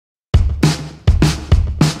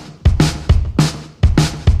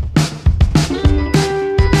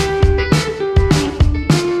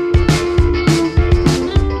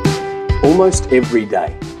Almost every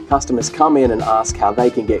day, customers come in and ask how they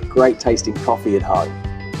can get great tasting coffee at home.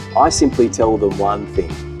 I simply tell them one thing.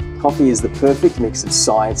 Coffee is the perfect mix of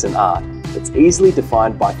science and art that's easily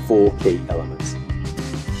defined by 4 key elements.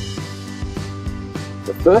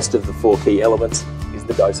 The first of the 4 key elements is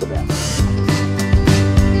the dose amount.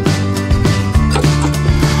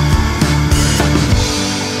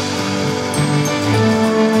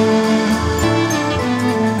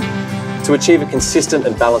 To achieve a consistent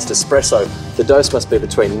and balanced espresso, the dose must be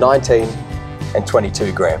between 19 and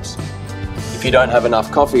 22 grams. If you don't have enough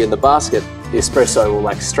coffee in the basket, the espresso will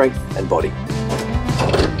lack strength and body.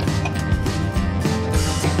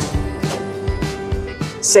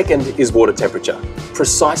 Second is water temperature.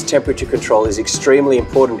 Precise temperature control is extremely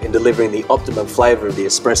important in delivering the optimum flavour of the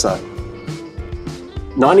espresso.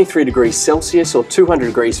 93 degrees Celsius or 200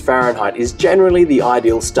 degrees Fahrenheit is generally the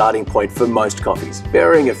ideal starting point for most coffees,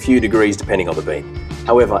 varying a few degrees depending on the bean.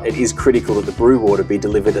 However, it is critical that the brew water be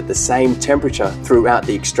delivered at the same temperature throughout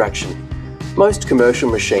the extraction. Most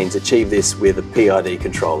commercial machines achieve this with a PID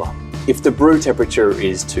controller. If the brew temperature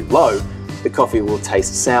is too low, the coffee will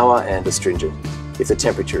taste sour and astringent. If the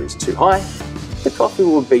temperature is too high, the coffee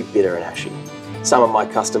will be bitter and ashy. Some of my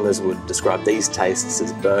customers would describe these tastes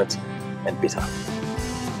as burnt and bitter.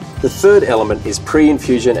 The third element is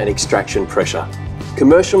pre-infusion and extraction pressure.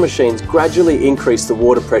 Commercial machines gradually increase the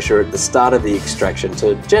water pressure at the start of the extraction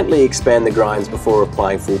to gently expand the grinds before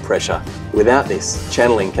applying full pressure. Without this,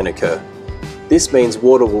 channeling can occur. This means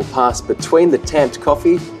water will pass between the tamped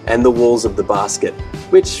coffee and the walls of the basket,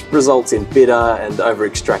 which results in bitter and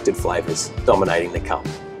over-extracted flavours dominating the cup.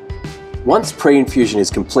 Once pre-infusion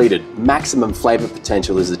is completed, maximum flavour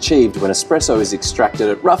potential is achieved when espresso is extracted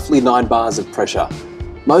at roughly 9 bars of pressure.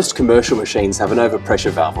 Most commercial machines have an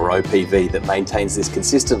overpressure valve or OPV that maintains this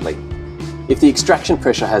consistently. If the extraction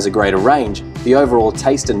pressure has a greater range, the overall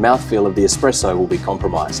taste and mouthfeel of the espresso will be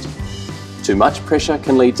compromised. Too much pressure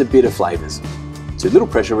can lead to bitter flavours. Too little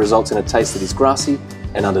pressure results in a taste that is grassy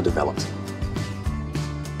and underdeveloped.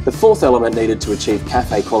 The fourth element needed to achieve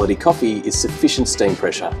cafe quality coffee is sufficient steam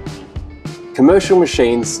pressure. Commercial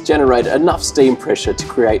machines generate enough steam pressure to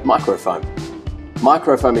create microfoam.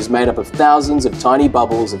 Microfoam is made up of thousands of tiny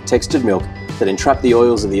bubbles of textured milk that entrap the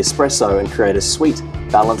oils of the espresso and create a sweet,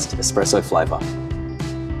 balanced espresso flavour.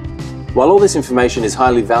 While all this information is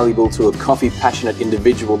highly valuable to a coffee-passionate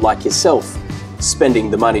individual like yourself,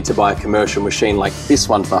 spending the money to buy a commercial machine like this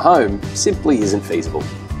one for home simply isn't feasible.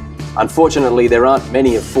 Unfortunately, there aren't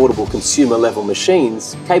many affordable consumer-level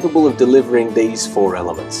machines capable of delivering these 4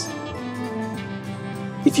 elements.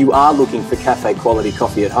 If you are looking for cafe-quality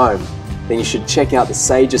coffee at home, then you should check out the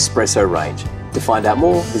Sage Espresso range. To find out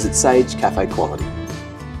more, visit Sage Cafe Quality.